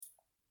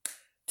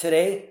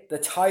Today, the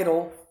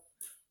title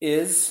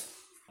is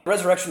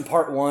Resurrection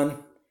Part 1,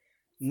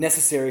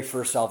 Necessary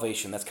for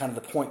Salvation. That's kind of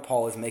the point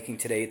Paul is making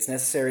today. It's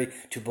necessary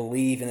to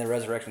believe in the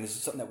resurrection. This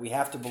is something that we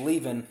have to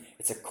believe in.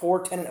 It's a core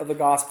tenet of the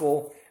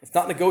gospel. It's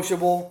not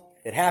negotiable.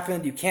 It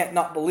happened. You can't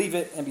not believe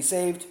it and be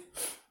saved.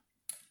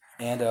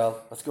 And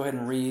let's go ahead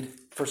and read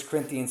 1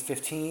 Corinthians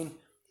 15,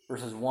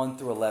 verses 1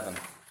 through 11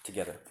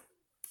 together.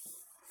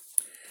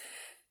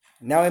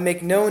 Now I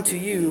make known to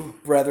you,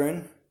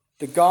 brethren,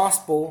 the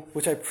gospel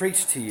which I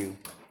preached to you,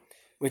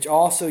 which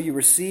also you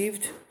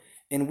received,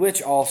 in which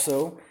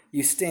also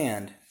you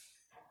stand,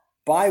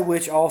 by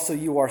which also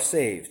you are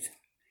saved,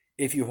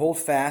 if you hold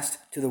fast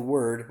to the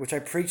word which I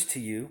preached to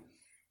you,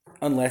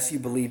 unless you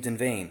believed in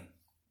vain.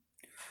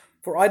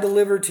 For I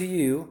delivered to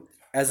you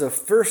as of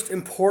first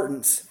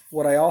importance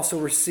what I also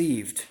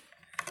received,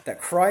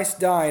 that Christ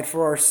died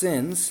for our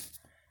sins,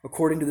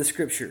 according to the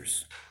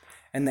Scriptures,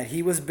 and that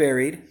he was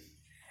buried,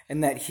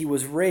 and that he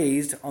was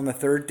raised on the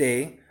third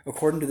day,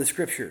 according to the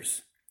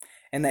Scriptures,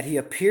 and that he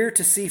appeared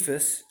to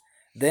Cephas,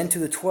 then to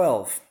the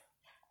 12.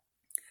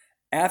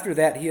 After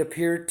that he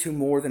appeared to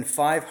more than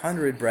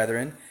 500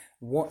 brethren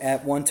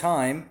at one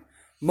time,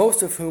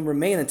 most of whom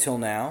remain until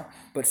now,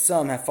 but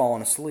some have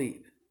fallen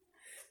asleep.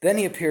 Then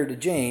he appeared to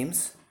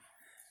James,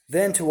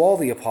 then to all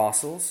the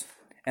apostles,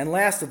 and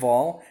last of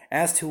all,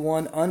 as to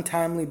one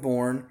untimely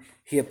born,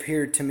 he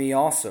appeared to me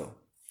also.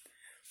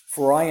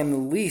 For I am the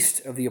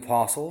least of the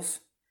apostles,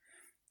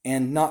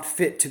 and not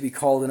fit to be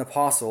called an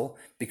apostle,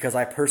 because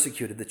I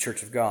persecuted the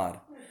church of God.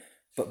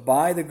 But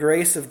by the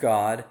grace of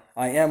God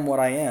I am what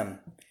I am,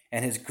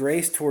 and his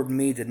grace toward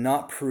me did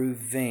not prove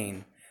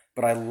vain,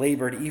 but I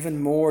labored even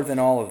more than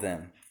all of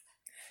them.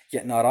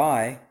 Yet not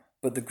I,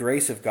 but the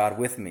grace of God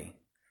with me.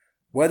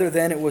 Whether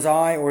then it was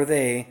I or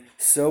they,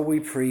 so we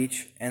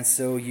preach, and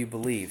so you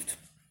believed.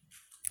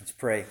 Let's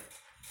pray.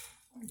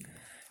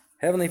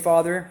 Heavenly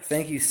Father,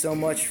 thank you so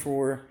much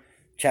for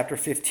chapter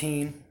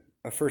 15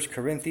 of 1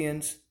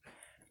 Corinthians.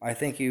 I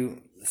thank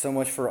you so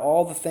much for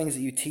all the things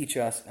that you teach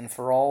us and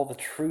for all the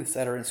truths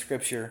that are in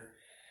Scripture.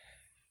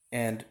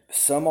 And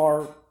some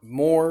are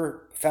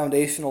more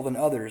foundational than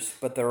others,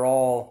 but they're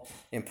all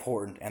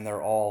important and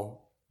they're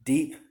all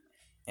deep,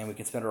 and we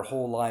can spend our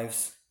whole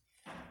lives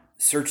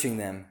searching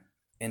them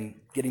and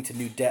getting to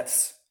new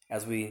depths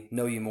as we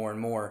know you more and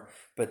more.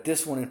 But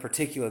this one in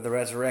particular, the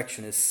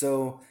resurrection, is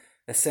so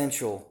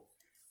essential.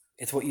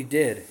 It's what you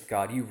did,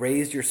 God. You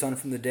raised your Son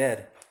from the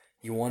dead.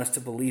 You want us to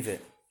believe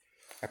it.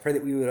 I pray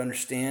that we would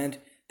understand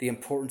the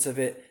importance of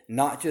it,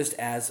 not just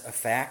as a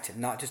fact,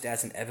 not just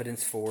as an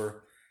evidence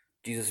for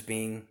Jesus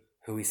being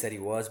who he said he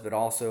was, but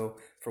also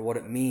for what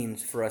it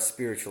means for us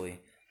spiritually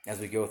as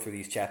we go through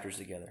these chapters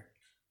together.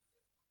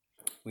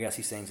 We ask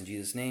these things in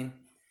Jesus' name.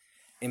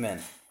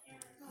 Amen.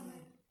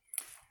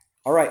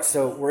 All right,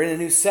 so we're in a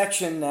new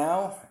section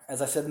now,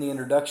 as I said in the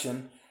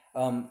introduction.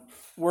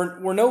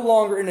 We're no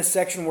longer in a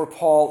section where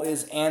Paul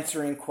is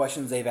answering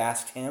questions they've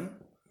asked him.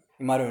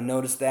 You might have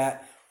noticed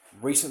that.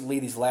 Recently,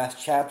 these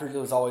last chapters, it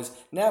was always,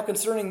 now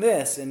concerning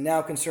this, and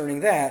now concerning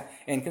that,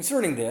 and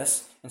concerning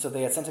this. And so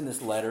they had sent him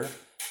this letter,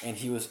 and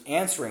he was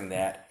answering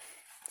that.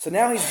 So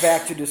now he's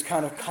back to just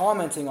kind of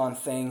commenting on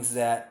things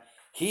that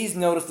he's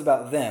noticed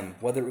about them,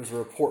 whether it was a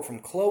report from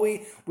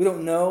Chloe. We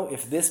don't know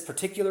if this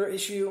particular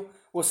issue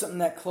was something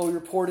that Chloe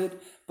reported,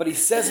 but he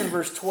says in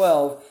verse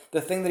 12,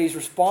 the thing that he's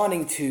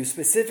responding to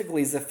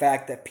specifically is the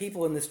fact that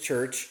people in this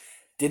church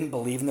didn't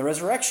believe in the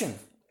resurrection,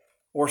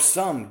 or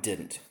some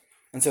didn't.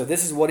 And so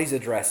this is what he's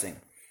addressing.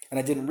 And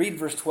I didn't read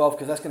verse 12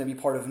 because that's going to be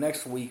part of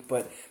next week,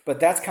 but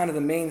that's kind of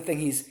the main thing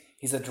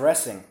he's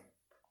addressing.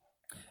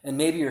 And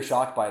maybe you're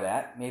shocked by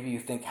that. Maybe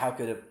you think, how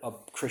could a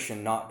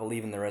Christian not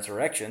believe in the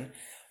resurrection?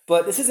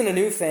 But this isn't a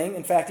new thing.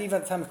 In fact, even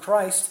at the time of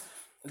Christ,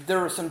 there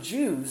were some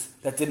Jews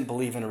that didn't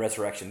believe in a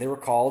resurrection. They were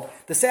called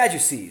the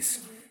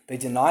Sadducees. They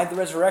denied the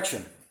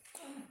resurrection.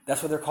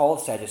 That's what they're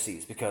called,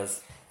 Sadducees,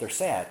 because they're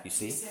sad, you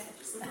see.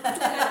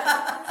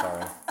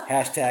 Sorry.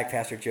 Hashtag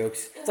pastor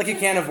jokes. It's like you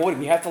can't avoid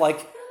them. You have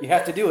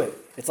to do it.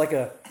 It's like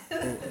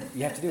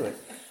you have to do it.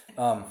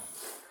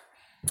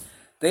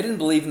 They didn't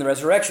believe in the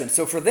resurrection.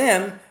 So for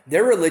them,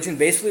 their religion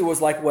basically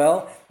was like,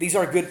 well, these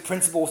are good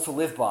principles to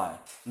live by.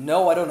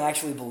 No, I don't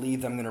actually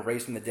believe that I'm going to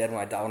raise from the dead when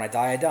I die. When I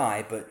die, I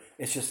die. But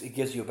it's just, it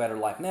gives you a better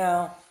life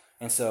now.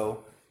 And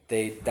so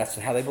that's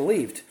how they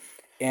believed.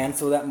 And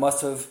so that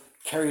must have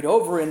carried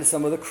over into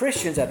some of the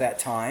Christians at that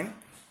time.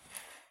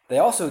 They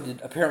also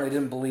apparently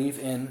didn't believe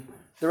in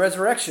the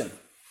resurrection.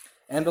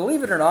 And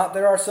believe it or not,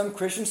 there are some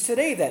Christians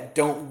today that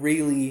don't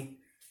really,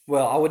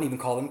 well, I wouldn't even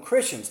call them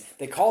Christians.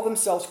 They call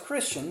themselves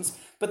Christians,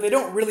 but they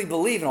don't really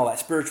believe in all that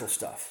spiritual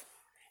stuff.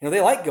 You know,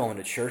 they like going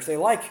to church. They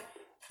like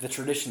the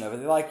tradition of it.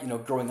 They like,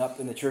 growing up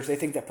in the church. They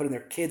think that putting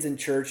their kids in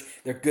church,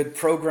 they're good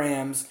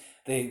programs.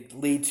 They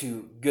lead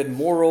to good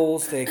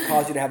morals. They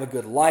cause you to have a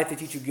good life. They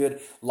teach you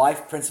good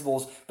life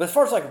principles. But as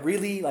far as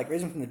really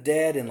raising from the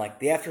dead and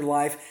the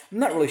afterlife, I'm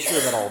not really sure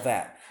about all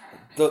that.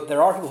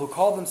 There are people who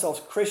call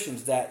themselves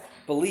Christians that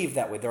believe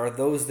that way. There are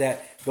those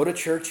that go to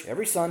church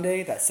every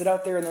Sunday, that sit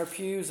out there in their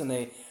pews, and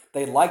they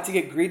They like to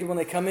get greeted when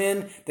they come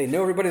in. They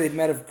know everybody. They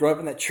might have grown up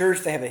in that church.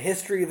 They have a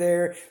history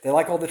there. They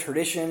like all the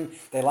tradition.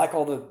 They like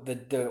all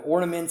the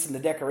ornaments and the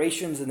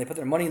decorations, and they put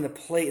their money in the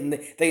plate, and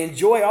they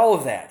enjoy all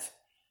of that.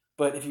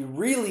 But if you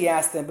really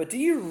ask them, but do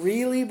you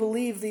really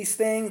believe these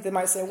things? They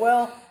might say,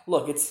 well,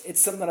 look,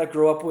 it's something that I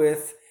grew up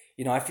with.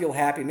 I feel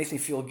happy. It makes me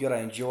feel good. I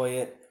enjoy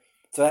it.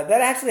 So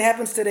that actually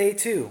happens today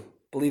too,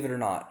 believe it or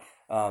not.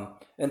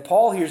 And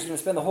Paul here is going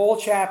to spend the whole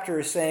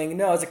chapter saying,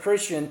 no, as a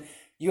Christian,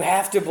 you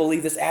have to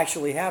believe this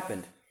actually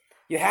happened.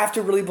 You have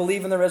to really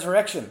believe in the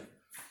resurrection.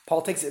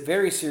 Paul takes it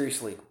very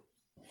seriously.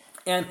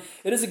 And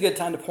it is a good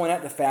time to point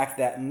out the fact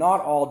that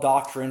not all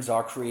doctrines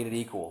are created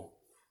equal.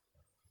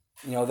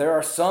 There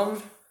are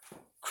some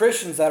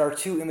Christians that are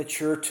too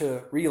immature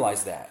to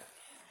realize that.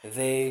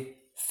 They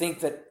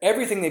think that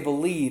everything they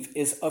believe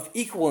is of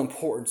equal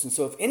importance. And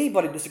so if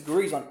anybody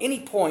disagrees on any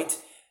point,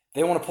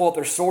 they want to pull up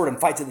their sword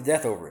and fight to the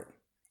death over it.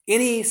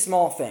 Any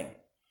small thing.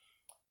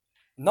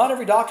 Not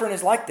every doctrine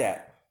is like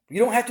that. You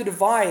don't have to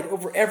divide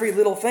over every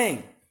little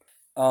thing.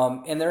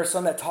 And there are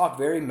some that talk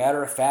very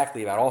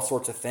matter-of-factly about all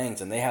sorts of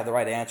things, and they have the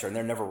right answer, and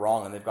they're never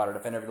wrong, and they've got to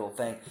defend every little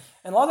thing.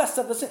 And a lot of that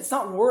stuff, it's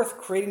not worth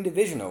creating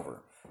division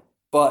over.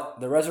 But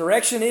the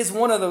resurrection is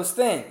one of those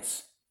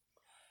things.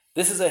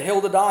 This is a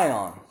hill to die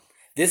on.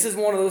 This is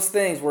one of those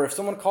things where if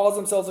someone calls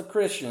themselves a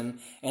Christian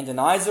and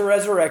denies the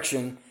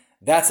resurrection,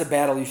 that's a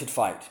battle you should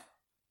fight.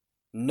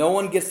 No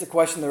one gets to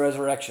question the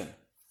resurrection.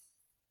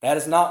 That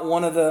is not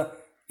one of the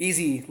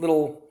easy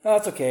little, oh,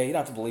 it's okay, you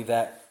don't have to believe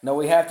that. No,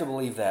 we have to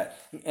believe that.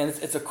 And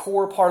it's a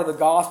core part of the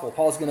gospel.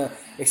 Paul's going to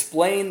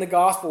explain the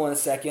gospel in a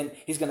second.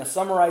 He's going to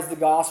summarize the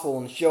gospel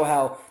and show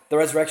how the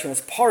resurrection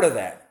is part of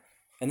that.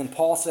 And then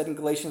Paul said in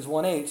Galatians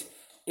 1:8,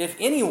 if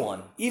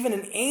anyone, even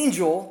an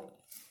angel,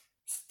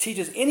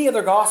 teaches any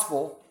other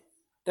gospel,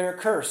 they're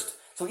accursed.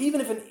 So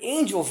even if an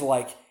angel's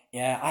like,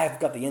 yeah, I've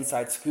got the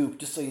inside scoop,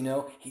 just so you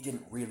know, he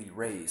didn't really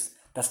raise.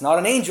 That's not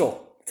an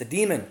angel. It's a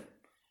demon.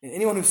 And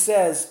anyone who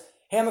says,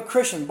 hey, I'm a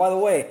Christian, by the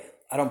way,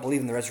 I don't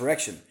believe in the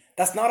resurrection.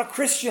 That's not a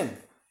Christian.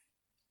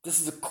 This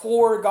is a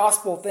core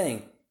gospel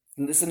thing.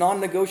 It's a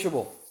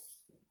non-negotiable.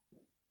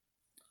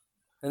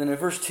 And then in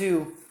verse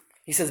 2,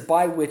 he says,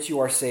 by which you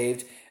are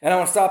saved. And I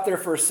want to stop there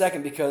for a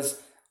second because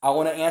I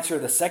want to answer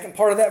the second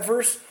part of that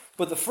verse,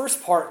 but the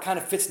first part kind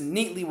of fits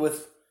neatly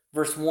with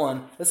verse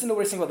 1. Listen to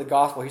what he's saying about the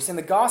gospel. He's saying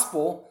the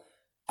gospel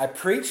I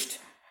preached,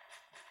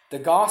 the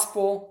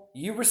gospel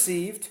you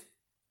received,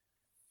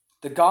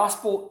 the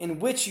gospel in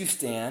which you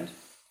stand,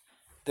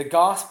 the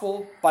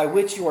gospel by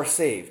which you are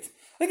saved.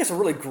 I think it's a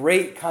really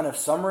great kind of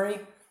summary.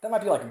 That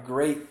might be like a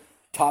great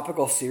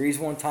topical series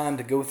one time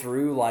to go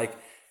through, like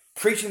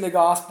preaching the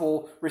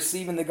gospel,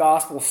 receiving the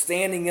gospel,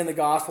 standing in the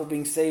gospel,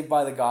 being saved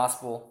by the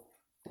gospel.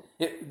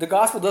 The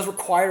gospel does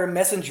require a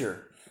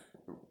messenger.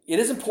 It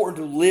is important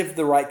to live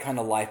the right kind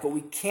of life, but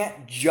we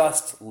can't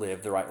just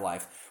live the right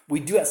life. We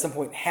do at some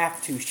point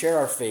have to share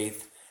our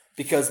faith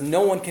because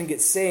no one can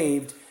get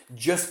saved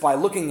just by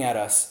looking at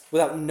us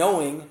without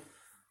knowing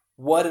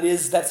what it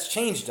is that's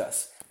changed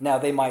us. Now,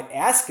 they might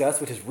ask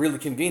us, which is really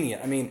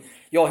convenient. I mean,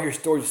 you all hear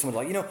stories of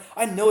someone like,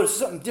 I noticed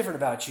something different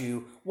about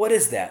you. What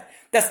is that?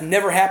 That's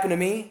never happened to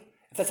me.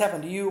 If that's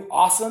happened to you,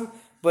 awesome.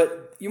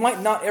 But you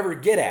might not ever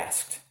get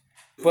asked.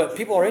 But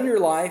people are in your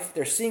life.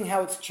 They're seeing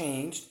how it's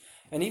changed.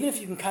 And even if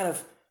you can kind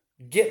of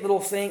get little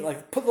things,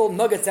 like put little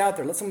nuggets out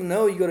there. Let someone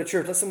know you go to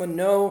church. Let someone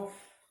know,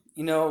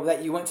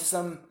 that you went to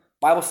some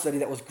Bible study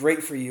that was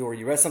great for you, or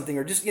you read something,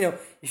 or just,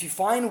 if you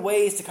find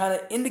ways to kind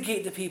of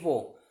indicate to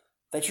people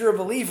that you're a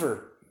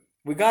believer,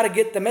 we got to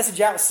get the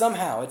message out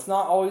somehow. It's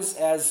not always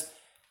as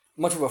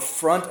much of a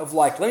front of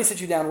like, let me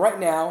sit you down right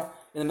now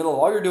in the middle of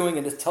all you're doing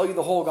and just tell you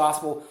the whole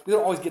gospel. We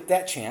don't always get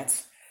that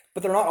chance,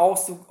 but they're not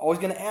always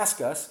going to ask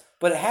us,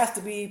 but it has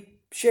to be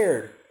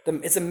shared.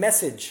 It's a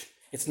message.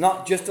 It's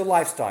not just a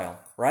lifestyle,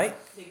 right?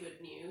 The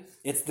good news.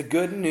 It's the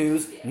good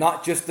news,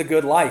 not just the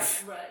good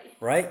life.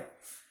 Right?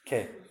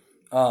 Okay.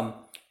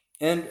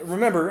 And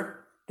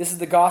remember, this is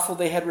the gospel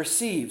they had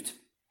received.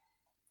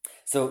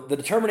 So the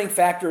determining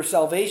factor of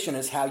salvation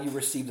is how you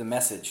receive the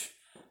message.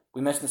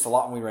 We mentioned this a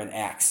lot when we were in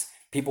Acts.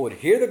 People would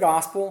hear the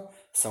gospel,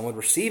 some would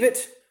receive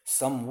it,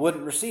 some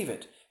wouldn't receive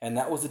it. And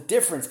that was the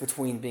difference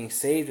between being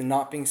saved and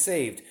not being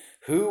saved.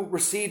 Who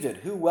received it?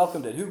 Who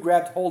welcomed it? Who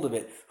grabbed hold of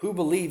it? Who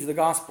believed the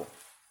gospel?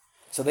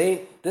 So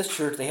this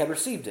church, they had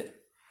received it.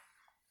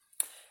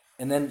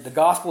 And then the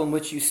gospel in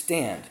which you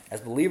stand. As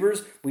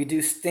believers, we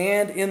do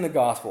stand in the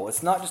gospel.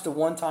 It's not just a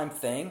one-time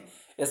thing.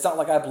 It's not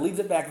like I believed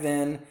it back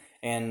then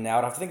and now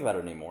I don't have to think about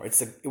it anymore.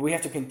 We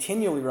have to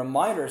continually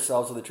remind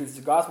ourselves of the truth of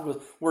the gospel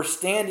because we're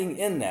standing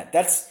in that.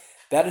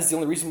 That is the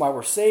only reason why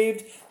we're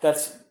saved.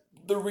 That's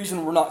the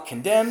reason we're not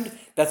condemned.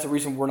 That's the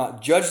reason we're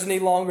not judged any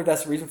longer.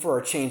 That's the reason for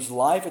our changed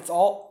life. It's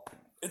all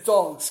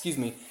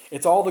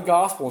the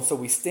gospel. And so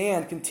we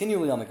stand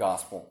continually on the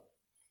gospel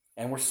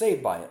and we're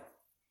saved by it.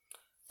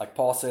 Like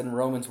Paul said in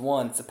Romans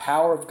 1, it's the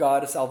power of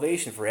God to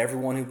salvation for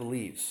everyone who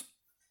believes.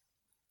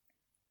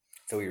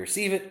 So we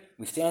receive it,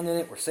 we stand in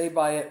it, we're saved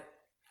by it.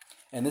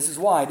 And this is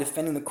why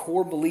defending the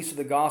core beliefs of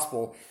the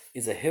gospel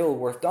is a hill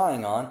worth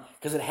dying on,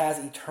 because it has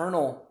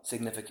eternal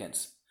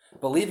significance.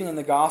 Believing in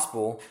the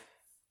gospel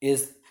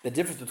is the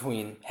difference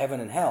between heaven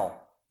and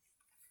hell.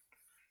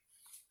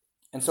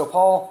 And so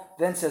Paul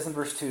then says in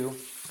verse 2,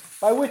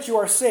 by which you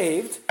are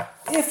saved,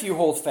 if you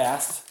hold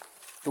fast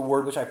the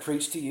word which I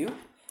preached to you,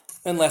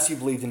 unless you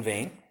believed in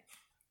vain.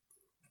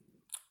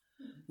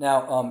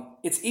 Now,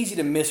 it's easy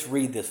to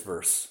misread this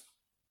verse.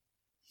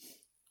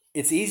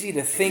 It's easy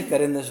to think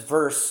that in this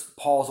verse,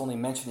 Paul is only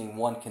mentioning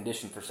one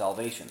condition for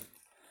salvation.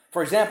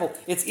 For example,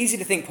 it's easy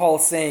to think Paul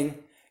is saying,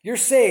 you're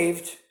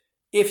saved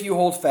if you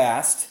hold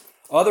fast,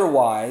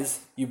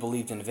 otherwise you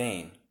believed in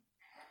vain.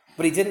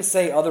 But he didn't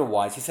say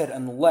otherwise, he said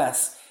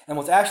unless. And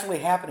what's actually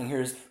happening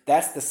here is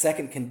that's the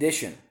second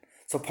condition.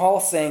 So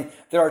Paul's saying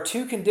there are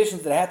two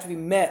conditions that have to be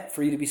met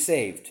for you to be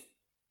saved.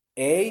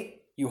 A,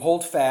 you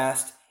hold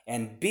fast,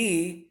 and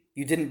B,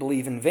 you didn't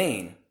believe in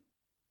vain.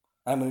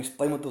 I'm going to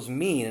explain what those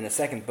mean in a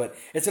second, but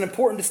it's an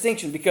important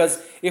distinction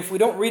because if we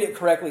don't read it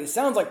correctly, it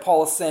sounds like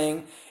Paul is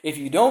saying if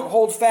you don't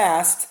hold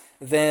fast,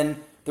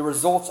 then the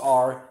results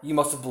are you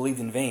must have believed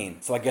in vain,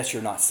 so I guess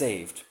you're not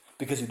saved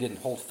because you didn't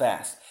hold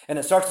fast. And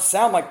it starts to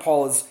sound like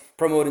Paul is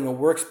promoting a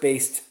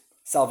works-based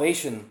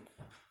salvation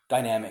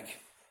dynamic,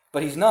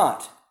 but he's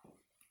not.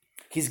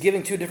 He's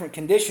giving two different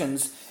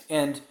conditions,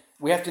 and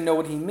we have to know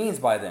what he means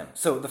by them.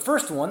 So the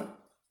first one,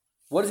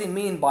 what does he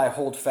mean by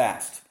hold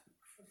fast?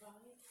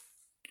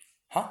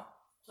 Huh?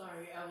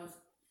 Sorry, I was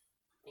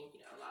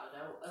thinking out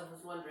loud. I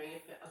was wondering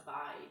if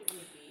abide would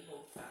be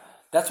hold fast.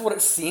 That's what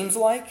it seems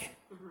like,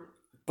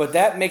 but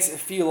that makes it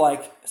feel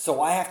like,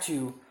 so I have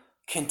to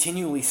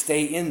continually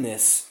stay in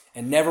this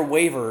and never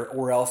waver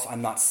or else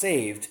I'm not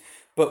saved.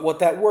 But what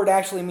that word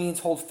actually means,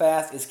 hold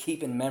fast, is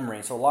keep in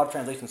memory. So a lot of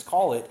translations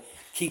call it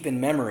keep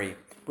in memory.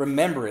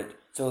 Remember it.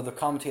 So the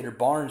commentator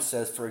Barnes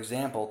says, for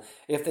example,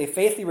 if they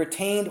faithfully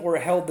retained or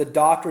held the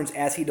doctrines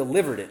as he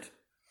delivered it.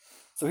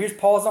 So here's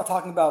Paul's not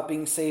talking about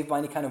being saved by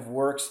any kind of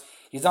works.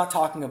 He's not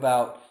talking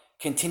about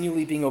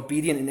continually being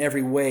obedient in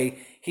every way.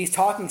 He's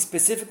talking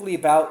specifically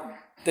about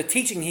the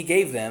teaching he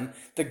gave them,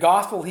 the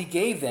gospel he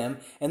gave them,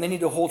 and they need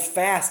to hold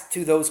fast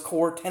to those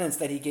core tenets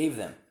that he gave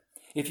them.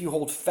 If you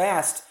hold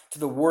fast to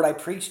the word I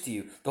preached to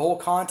you, the whole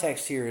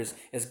context here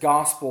is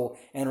gospel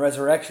and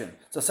resurrection.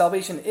 So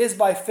salvation is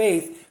by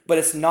faith, but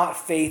it's not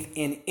faith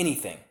in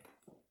anything.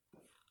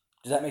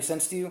 Does that make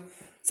sense to you?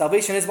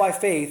 Salvation is by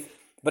faith,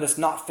 but it's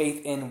not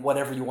faith in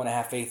whatever you want to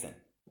have faith in.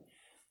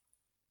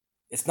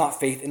 It's not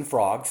faith in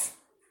frogs.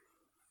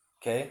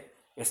 Okay?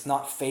 It's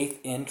not faith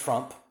in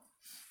Trump.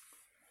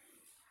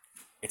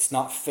 It's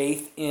not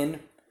faith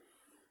in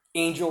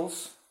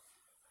angels,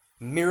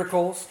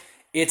 miracles.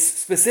 It's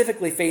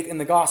specifically faith in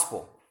the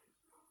gospel.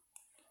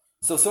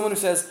 So someone who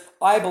says,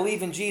 I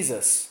believe in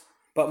Jesus,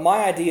 but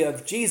my idea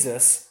of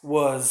Jesus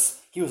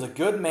was he was a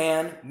good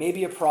man,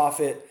 maybe a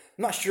prophet.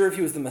 I'm not sure if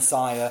he was the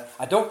Messiah.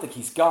 I don't think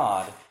he's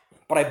God,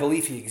 but I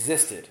believe he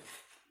existed.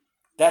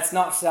 That's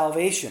not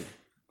salvation.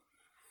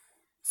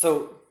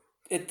 So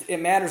it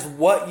matters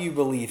what you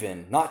believe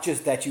in, not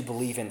just that you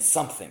believe in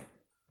something.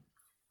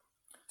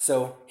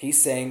 So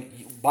he's saying,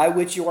 by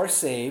which you are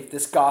saved,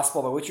 this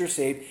gospel by which you're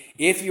saved,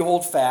 if you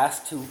hold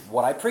fast to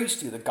what I preached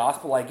to you, the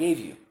gospel I gave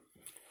you.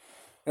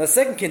 Now the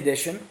second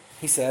condition,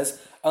 he says,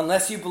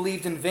 unless you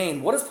believed in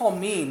vain. What does Paul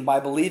mean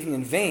by believing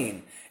in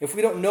vain? If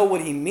we don't know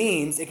what he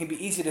means, it can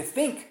be easy to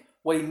think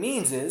what he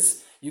means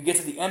is you get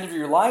to the end of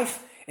your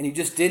life and you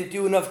just didn't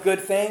do enough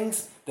good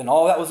things, then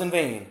all that was in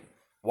vain.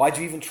 Why'd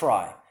you even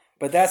try?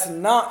 But that's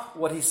not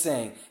what he's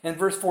saying. In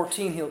verse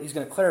 14, he's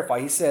going to clarify.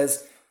 He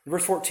says, in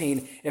verse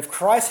 14, if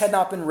Christ had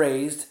not been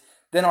raised,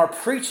 then our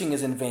preaching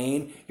is in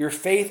vain. Your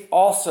faith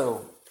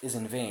also is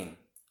in vain.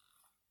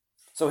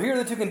 So here are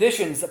the two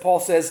conditions that Paul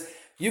says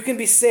you can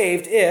be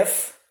saved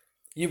if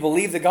you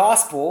believe the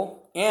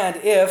gospel and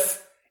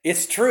if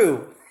it's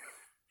true.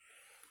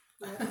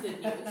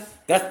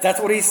 That's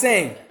what he's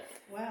saying.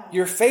 Wow.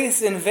 Your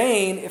faith's in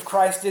vain if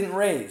Christ didn't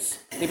raise.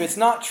 If it's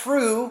not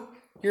true,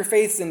 your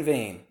faith's in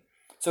vain.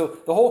 So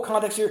the whole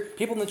context here,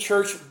 people in the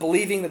church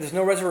believing that there's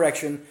no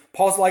resurrection,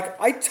 Paul's like,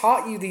 I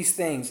taught you these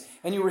things,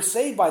 and you were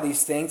saved by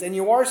these things, and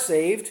you are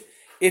saved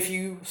if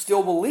you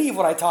still believe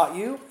what I taught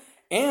you,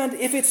 and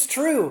if it's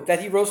true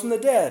that he rose from the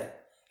dead.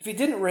 If he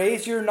didn't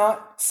raise, you're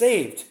not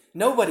saved.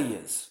 Nobody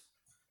is.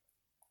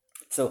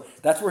 So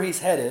that's where he's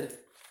headed.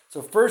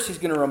 So first he's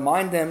going to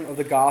remind them of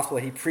the gospel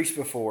that he preached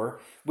before,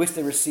 which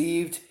they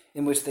received,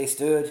 in which they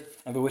stood,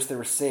 and by which they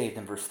were saved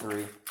in verse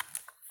 3.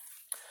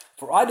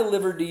 For I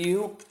delivered to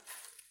you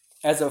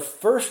as of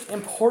first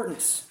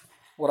importance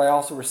what I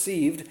also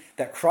received,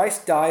 that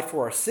Christ died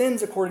for our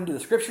sins according to the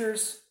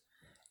Scriptures,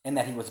 and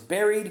that he was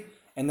buried,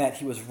 and that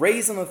he was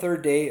raised on the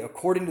third day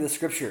according to the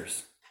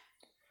Scriptures.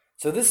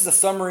 So this is a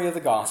summary of the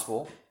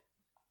gospel.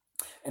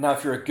 And now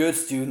if you're a good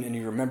student and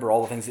you remember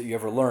all the things that you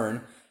ever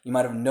learn, you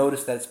might have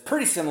noticed that it's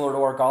pretty similar to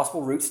our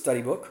Gospel Roots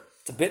study book.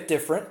 It's a bit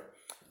different.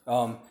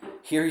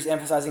 Here he's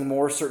emphasizing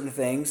more certain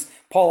things.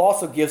 Paul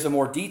also gives a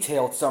more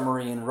detailed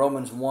summary in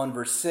Romans 1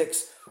 verse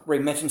 6, where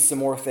he mentions some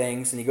more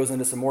things and he goes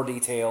into some more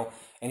detail.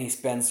 and he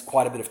spends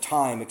quite a bit of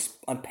time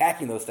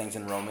unpacking those things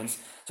in Romans.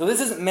 So this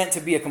isn't meant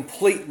to be a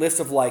complete list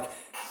of like,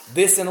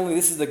 this and only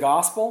this is the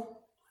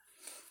gospel.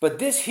 But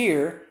this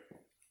here,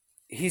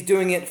 he's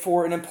doing it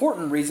for an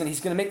important reason.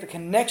 He's going to make the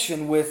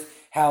connection with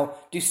how,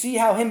 do you see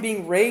how him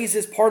being raised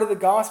is part of the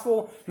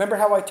gospel? Remember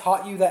how I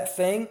taught you that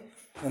thing?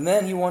 And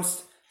then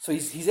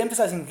he's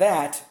emphasizing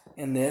that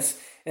in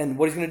this. And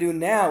what he's going to do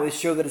now is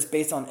show that it's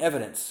based on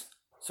evidence,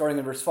 starting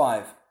in verse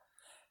 5.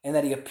 And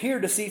that he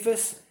appeared to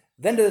Cephas,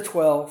 then to the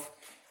 12.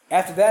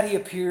 After that he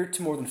appeared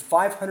to more than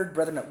 500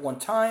 brethren at one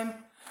time,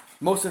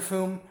 most of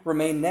whom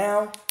remain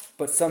now,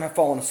 but some have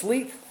fallen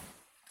asleep.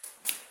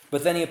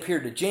 But then he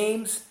appeared to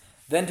James,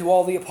 then to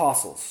all the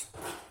apostles.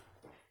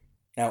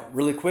 Now,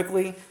 really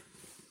quickly,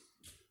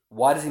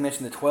 why does he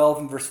mention the 12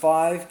 in verse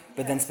 5,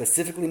 but then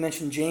specifically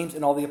mention James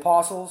and all the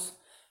apostles?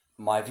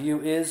 My view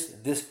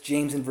is this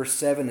James in verse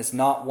 7 is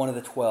not one of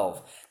the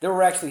 12. There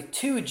were actually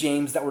two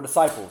James that were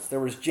disciples. There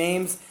was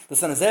James, the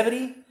son of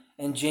Zebedee,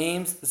 and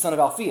James, the son of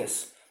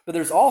Alphaeus. But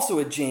there's also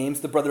a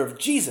James, the brother of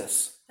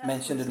Jesus,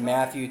 mentioned in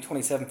Matthew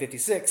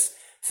 27:56.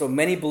 So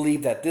many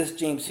believe that this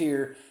James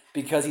here,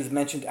 because he's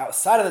mentioned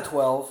outside of the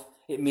 12,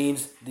 it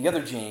means the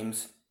other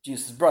James,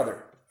 Jesus'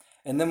 brother.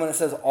 And then when it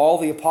says all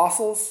the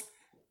apostles,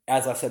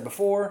 as I've said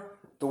before,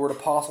 the word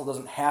apostle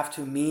doesn't have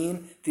to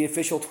mean the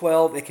official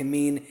 12. It can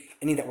mean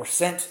any that were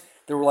sent.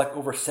 There were like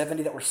over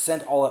 70 that were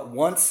sent all at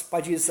once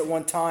by Jesus at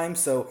one time.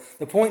 So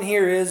the point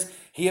here is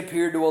he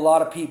appeared to a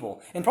lot of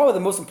people. And probably the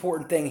most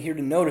important thing here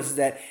to notice is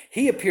that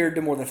he appeared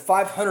to more than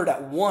 500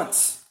 at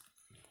once.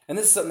 And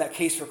this is something that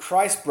Case for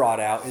Christ brought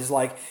out, is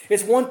like,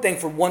 it's one thing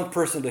for one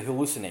person to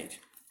hallucinate.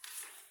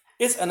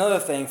 It's another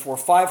thing for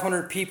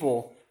 500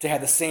 people to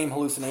have the same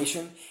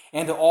hallucination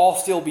and to all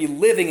still be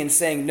living and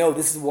saying, no,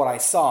 this is what I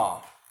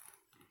saw.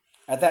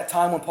 At that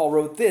time when Paul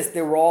wrote this,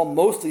 they were all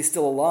mostly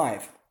still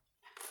alive.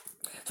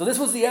 So this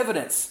was the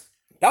evidence.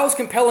 That was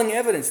compelling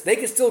evidence. They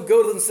could still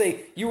go to them and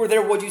say, you were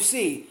there, what'd you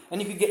see?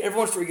 And you could get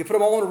everyone's story. You could put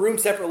them all in a room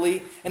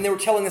separately, and they were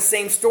telling the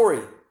same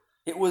story.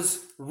 It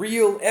was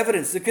real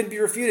evidence. It couldn't be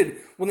refuted.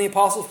 When the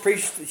apostles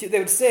preached, they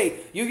would say,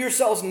 you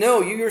yourselves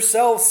know, you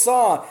yourselves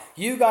saw,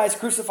 you guys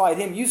crucified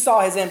him, you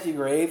saw his empty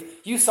grave,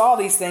 you saw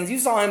these things, you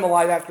saw him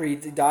alive after he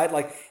died.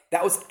 Like,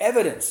 that was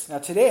evidence. Now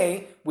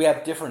today, we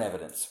have different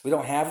evidence. We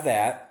don't have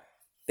that.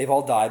 They've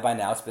all died by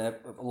now. It's been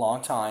a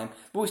long time.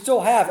 But we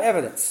still have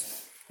evidence.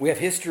 We have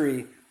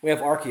history, we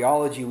have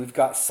archaeology, we've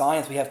got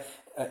science, we have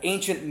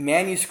ancient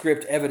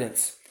manuscript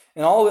evidence.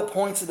 And all of it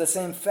points to the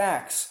same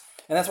facts.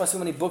 And that's why so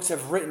many books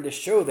have written to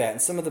show that.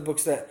 And some of the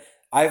books that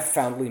I've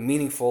found really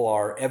meaningful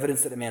are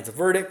Evidence That Demands a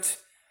Verdict.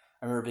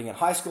 I remember being in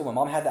high school, my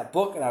mom had that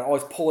book, and I'd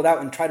always pull it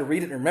out and try to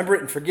read it and remember it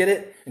and forget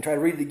it and try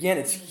to read it again.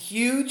 It's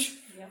huge,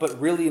 but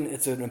really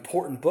it's an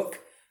important book.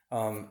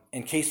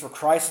 And Case for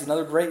Christ is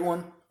another great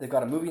one. They've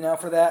got a movie now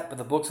for that, but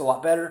the book's a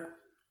lot better.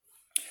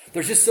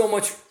 There's just so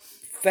much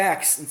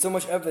facts and so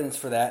much evidence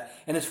for that,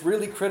 and it's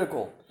really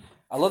critical.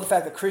 I love the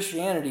fact that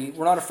Christianity,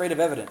 we're not afraid of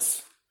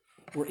evidence.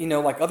 We're,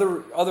 like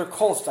other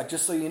cults, like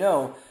just so you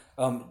know,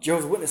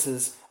 Jehovah's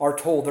Witnesses are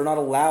told they're not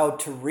allowed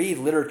to read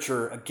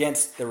literature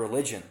against their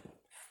religion.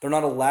 They're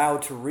not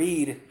allowed to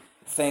read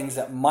things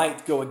that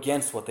might go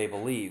against what they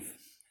believe.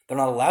 They're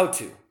not allowed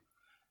to.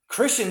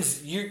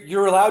 Christians,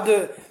 you're allowed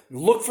to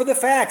look for the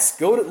facts.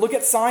 Look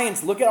at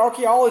science. Look at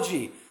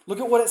archaeology.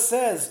 Look at what it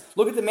says.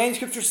 Look at the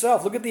manuscripts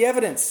yourself. Look at the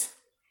evidence.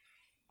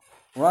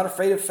 We're not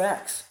afraid of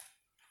facts.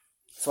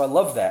 So I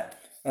love that.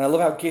 And I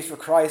love how Case for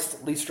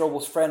Christ, Lee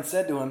Strobel's friend,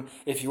 said to him,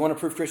 if you want to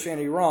prove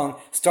Christianity wrong,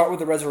 start with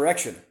the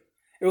resurrection.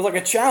 It was like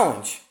a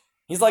challenge.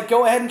 He's like,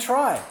 go ahead and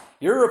try.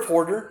 You're a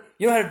reporter.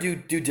 You know how to do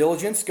due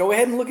diligence. Go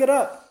ahead and look it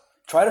up.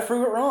 Try to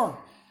prove it wrong.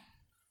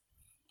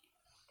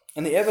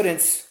 And the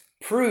evidence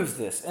proves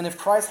this. And if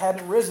Christ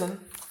hadn't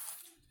risen,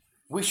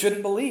 we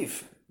shouldn't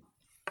believe.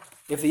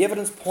 If the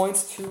evidence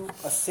points to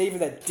a Savior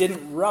that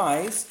didn't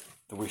rise,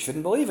 then we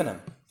shouldn't believe in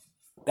him.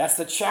 That's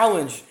the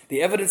challenge,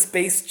 the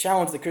evidence-based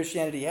challenge that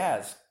Christianity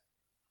has.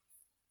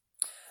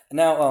 And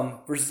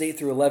now, verses 8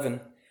 through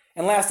 11.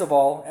 And last of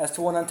all, as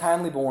to one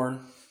untimely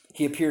born,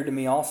 he appeared to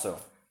me also.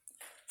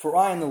 For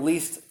I am the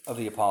least of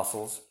the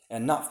apostles,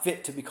 and not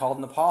fit to be called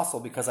an apostle,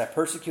 because I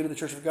persecuted the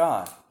church of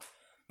God.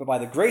 But by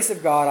the grace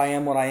of God I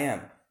am what I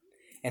am.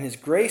 And his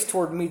grace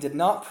toward me did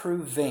not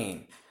prove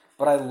vain,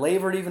 but I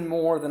labored even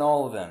more than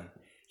all of them.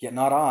 Yet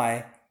not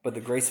I, but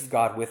the grace of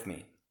God with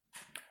me.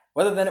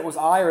 Whether then it was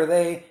I or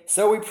they,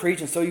 so we preach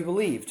and so you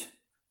believed.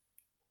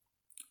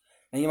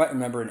 Now you might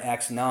remember in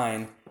Acts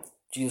 9,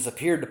 Jesus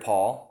appeared to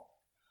Paul,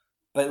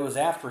 but it was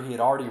after he had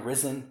already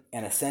risen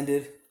and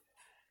ascended.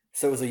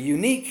 So it was a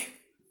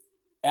unique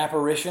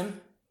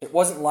apparition. It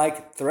wasn't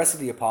like the rest of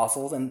the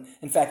apostles. And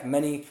in fact,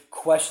 many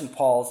questioned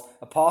Paul's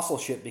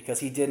apostleship because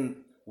he didn't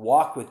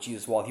walk with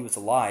Jesus while he was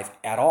alive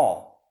at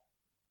all.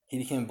 He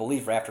became a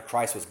believer after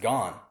Christ was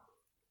gone.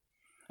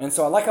 And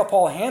so I like how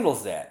Paul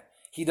handles that.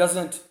 He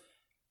doesn't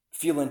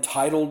feel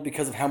entitled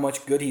because of how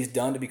much good he's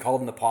done to be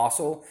called an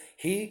apostle.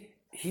 He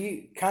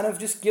kind of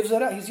just gives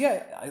that out.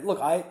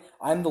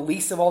 I'm the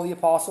least of all the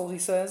apostles, he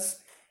says.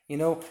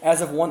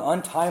 As of one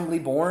untimely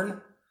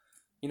born.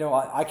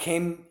 I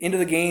came into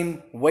the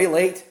game way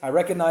late. I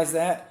recognize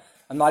that.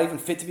 I'm not even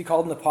fit to be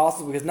called an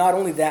apostle because not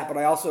only that, but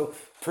I also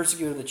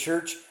persecuted the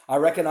church. I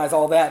recognize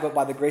all that, but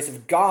by the grace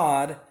of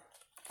God,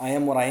 I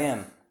am what I am.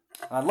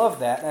 And I love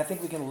that, and I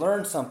think we can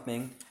learn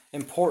something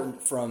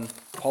important from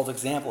Paul's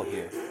example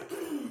here.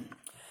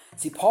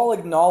 See, Paul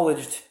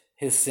acknowledged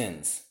his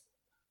sins.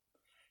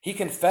 He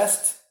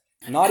confessed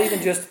not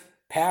even just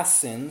past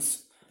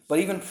sins, but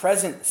even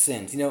present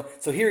sins.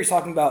 So here he's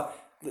talking about,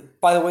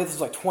 by the way, this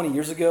is like 20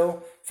 years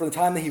ago. From the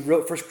time that he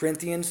wrote 1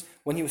 Corinthians,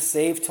 when he was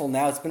saved till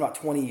now, it's been about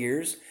 20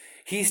 years.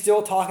 He's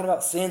still talking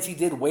about sins he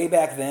did way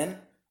back then.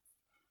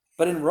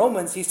 But in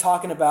Romans, he's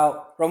talking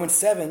about, Romans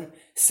 7,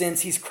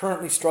 sins he's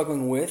currently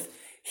struggling with.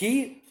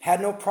 He had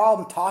no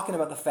problem talking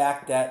about the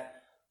fact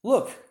that,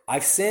 look,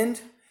 I've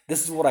sinned.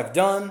 This is what I've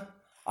done.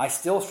 I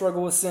still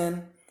struggle with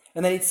sin.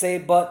 And then he'd say,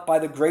 but by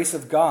the grace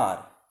of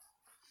God.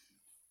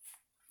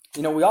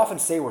 We often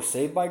say we're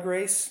saved by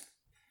grace,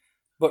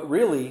 but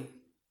really,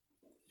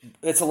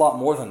 it's a lot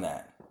more than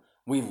that.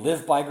 We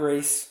live by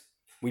grace.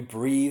 We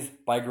breathe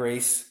by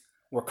grace.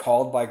 We're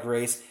called by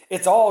grace.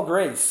 It's all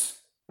grace.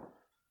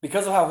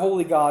 Because of how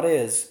holy God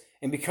is,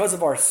 and because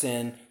of our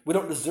sin, we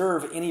don't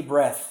deserve any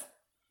breath.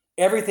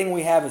 Everything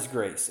we have is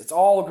grace. It's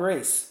all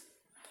grace.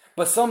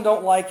 But some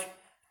don't like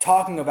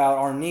talking about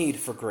our need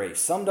for grace.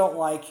 Some don't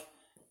like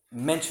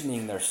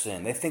mentioning their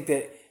sin. They think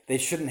that they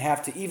shouldn't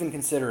have to even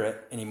consider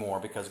it anymore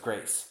because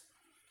grace.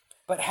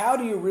 But how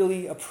do you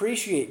really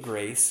appreciate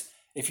grace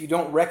if you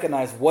don't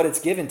recognize what it's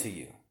given to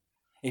you?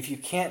 If you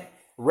can't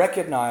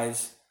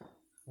recognize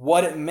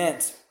what it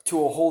meant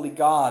to a holy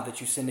God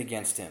that you sinned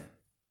against him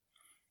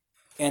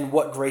and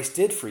what grace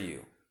did for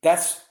you.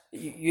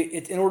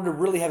 In order to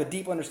really have a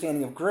deep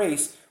understanding of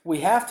grace,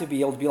 we have to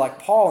be able to be like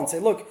Paul and say,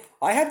 look,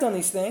 I have done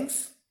these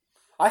things.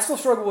 I still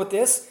struggle with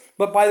this,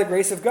 but by the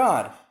grace of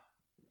God.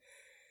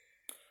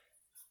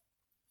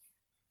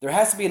 There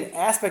has to be an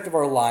aspect of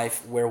our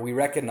life where we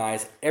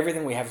recognize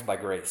everything we have is by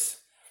grace.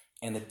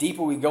 And the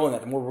deeper we go in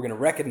that, the more we're going to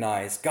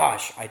recognize,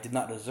 gosh, I did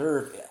not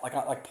deserve it.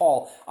 Like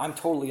Paul, I'm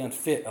totally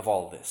unfit of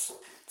all of this.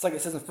 It's like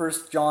it says in 1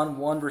 John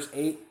 1, verse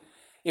 8.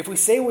 If we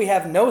say we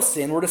have no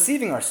sin, we're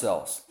deceiving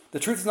ourselves. The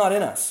truth is not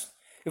in us.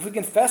 If we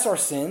confess our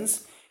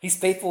sins, he's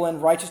faithful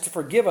and righteous to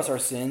forgive us our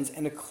sins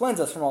and to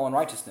cleanse us from all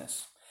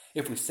unrighteousness.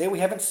 If we say we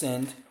haven't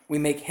sinned, we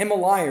make him a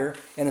liar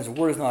and his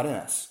word is not in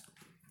us.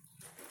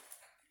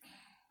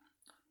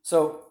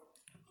 So,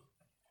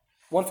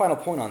 one final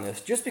point on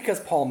this. Just because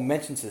Paul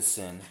mentions his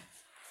sin,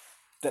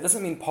 that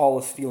doesn't mean Paul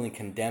is feeling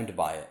condemned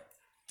by it.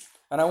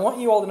 And I want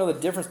you all to know the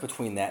difference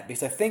between that,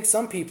 because I think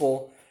some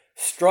people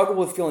struggle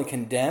with feeling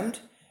condemned,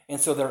 and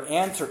so their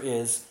answer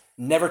is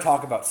never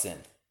talk about sin.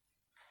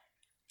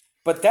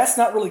 But that's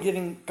not really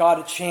giving God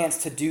a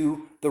chance to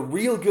do the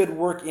real good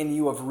work in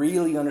you of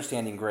really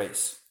understanding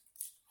grace.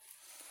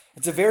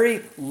 It's a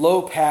very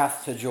low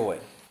path to joy.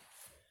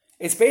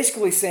 It's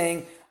basically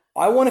saying,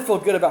 I want to feel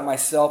good about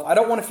myself. I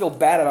don't want to feel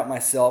bad about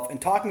myself.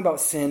 And talking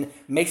about sin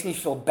makes me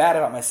feel bad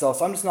about myself,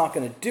 so I'm just not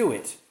going to do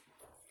it.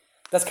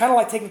 That's kind of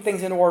like taking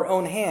things into our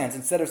own hands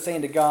instead of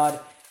saying to God,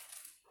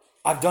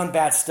 I've done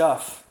bad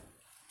stuff.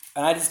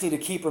 And I just need to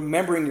keep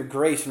remembering your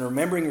grace and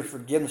remembering your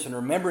forgiveness and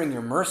remembering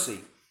your mercy.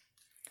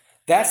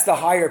 That's the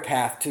higher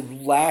path to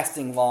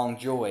lasting long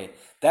joy.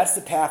 That's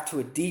the path to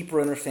a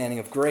deeper understanding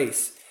of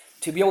grace.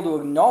 To be able to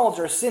acknowledge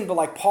our sin, but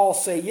like Paul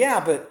say,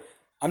 yeah, but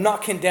I'm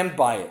not condemned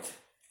by it.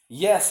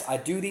 Yes, I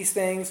do these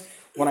things.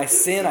 When I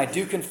sin, I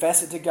do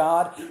confess it to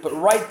God. But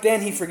right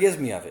then, he forgives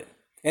me of it.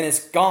 And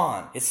it's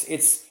gone.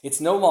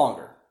 It's no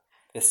longer.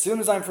 As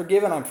soon as I'm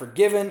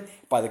forgiven.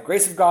 By the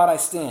grace of God, I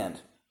stand.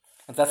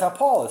 And that's how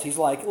Paul is. He's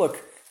like,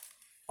 look,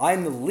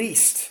 I'm the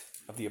least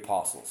of the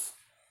apostles.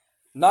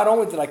 Not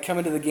only did I come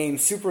into the game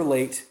super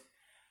late,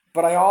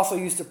 but I also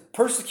used to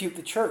persecute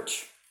the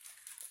church.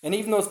 And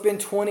even though it's been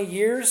 20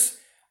 years,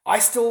 I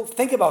still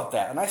think about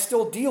that. And I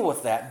still deal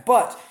with that.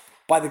 But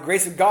by the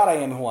grace of God, I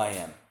am who I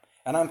am.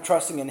 And I'm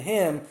trusting in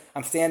him.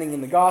 I'm standing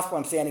in the gospel.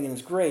 I'm standing in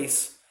his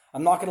grace.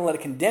 I'm not going to let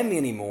it condemn me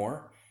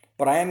anymore.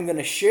 But I am going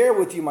to share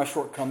with you my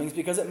shortcomings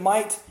because it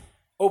might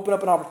open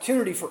up an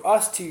opportunity for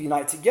us to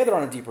unite together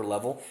on a deeper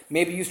level.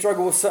 Maybe you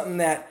struggle with something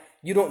that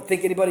you don't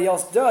think anybody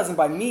else does. And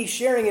by me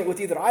sharing it with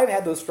you that I've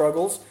had those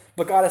struggles,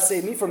 but God has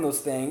saved me from those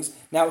things,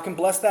 now it can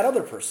bless that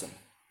other person.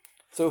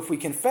 So if we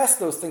confess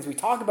those things, we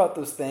talk about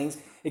those things,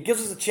 it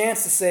gives us a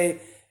chance to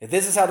say,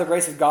 this is how the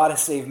grace of God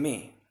has saved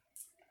me.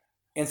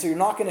 And so you're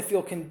not going to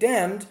feel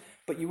condemned,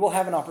 but you will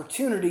have an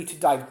opportunity to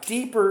dive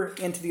deeper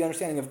into the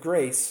understanding of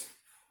grace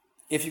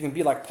if you can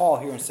be like Paul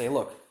here and say,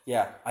 look,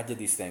 yeah, I did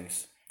these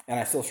things, and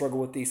I still struggle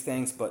with these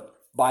things, but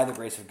by the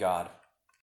grace of God,